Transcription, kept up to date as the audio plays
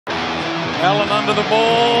Allen under the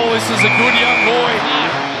ball. This is a good young boy.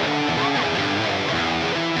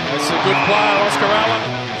 That's a good player, Oscar Allen.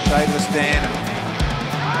 Shade of a stand.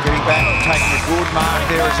 Getting back and taking a good mark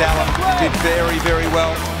there as Allen did very, very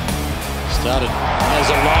well. Started as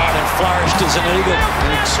a lion and flourished as an eagle.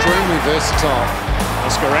 And extremely versatile.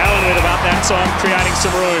 Oscar Allen with about that time creating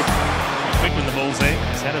some room. Quick when the ball's there.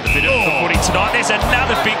 He's had a bit of the footy tonight. There's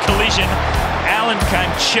another big collision. Allen came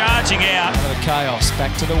charging out. Chaos back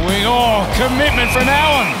to the wing. Oh, commitment from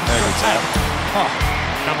Allen.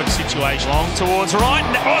 Numbered situation. Long towards right.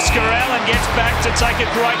 And Oscar Allen gets back to take a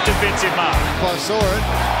great defensive mark. I saw it.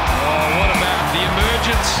 Oh, what about the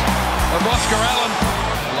emergence of Oscar Allen?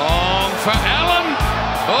 Long for Allen.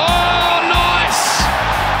 Oh, nice.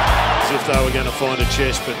 As if they were going to find a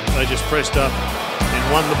chest, but they just pressed up and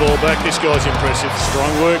won the ball back. This guy's impressive.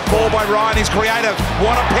 Strong work. Ball by Ryan is creative.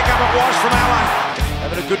 What a pickup it was from Allen.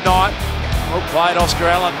 Having a good night. Well played,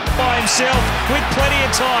 Oscar Allen. By himself with plenty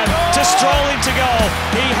of time to stroll into goal.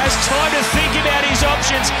 He has time to think about his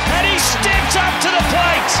options and he steps up to the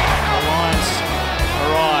plate. The Lions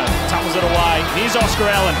arrive, tunnels it away. Here's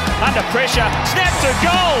Oscar Allen under pressure, snap to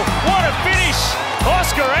goal. What a finish!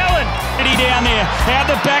 Oscar Allen. Down there, out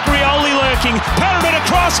the back, Rioli lurking, patted it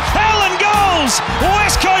across, Allen goals!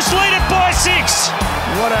 West Coast lead it by 6.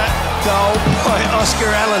 What a goal by Oscar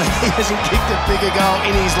Allen. He hasn't kicked a bigger goal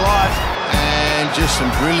in his life. And just some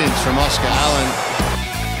brilliance from Oscar Allen.